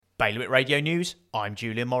Bailiwick Radio News, I'm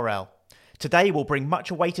Julian Morrell. Today we'll bring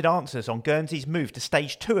much awaited answers on Guernsey's move to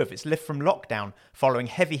stage 2 of its lift from lockdown, following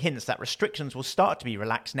heavy hints that restrictions will start to be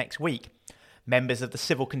relaxed next week. Members of the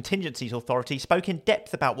Civil Contingencies Authority spoke in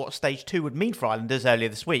depth about what stage 2 would mean for islanders earlier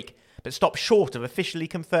this week, but stopped short of officially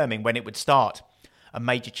confirming when it would start. A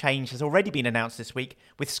major change has already been announced this week,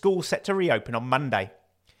 with schools set to reopen on Monday.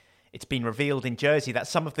 It's been revealed in Jersey that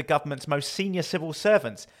some of the government's most senior civil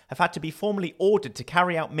servants have had to be formally ordered to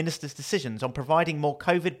carry out ministers' decisions on providing more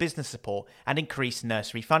COVID business support and increased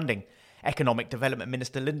nursery funding. Economic Development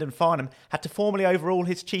Minister Lyndon Farnham had to formally overhaul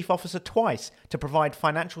his chief officer twice to provide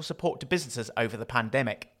financial support to businesses over the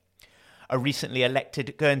pandemic. A recently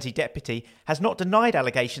elected Guernsey deputy has not denied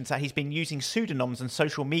allegations that he's been using pseudonyms on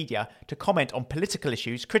social media to comment on political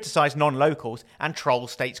issues, criticise non-locals and troll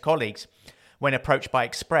States colleagues. When approached by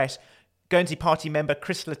Express, Guernsey Party member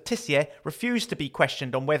Chris Le Tissier refused to be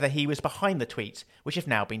questioned on whether he was behind the tweets, which have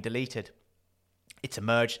now been deleted. It's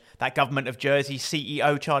emerged that Government of Jersey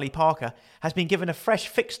CEO Charlie Parker has been given a fresh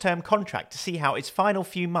fixed-term contract to see out his final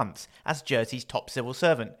few months as Jersey's top civil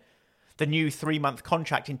servant. The new 3-month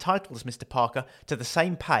contract entitles Mr Parker to the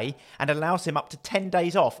same pay and allows him up to 10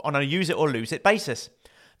 days off on a use-it-or-lose-it basis.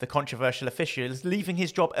 The controversial official is leaving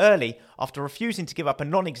his job early after refusing to give up a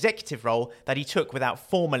non-executive role that he took without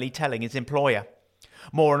formally telling his employer.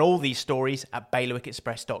 More on all these stories at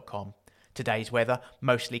bailiwickexpress.com. Today's weather,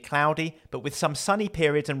 mostly cloudy, but with some sunny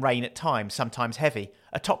periods and rain at times, sometimes heavy.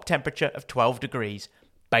 A top temperature of 12 degrees.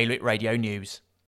 Bailiwick Radio News.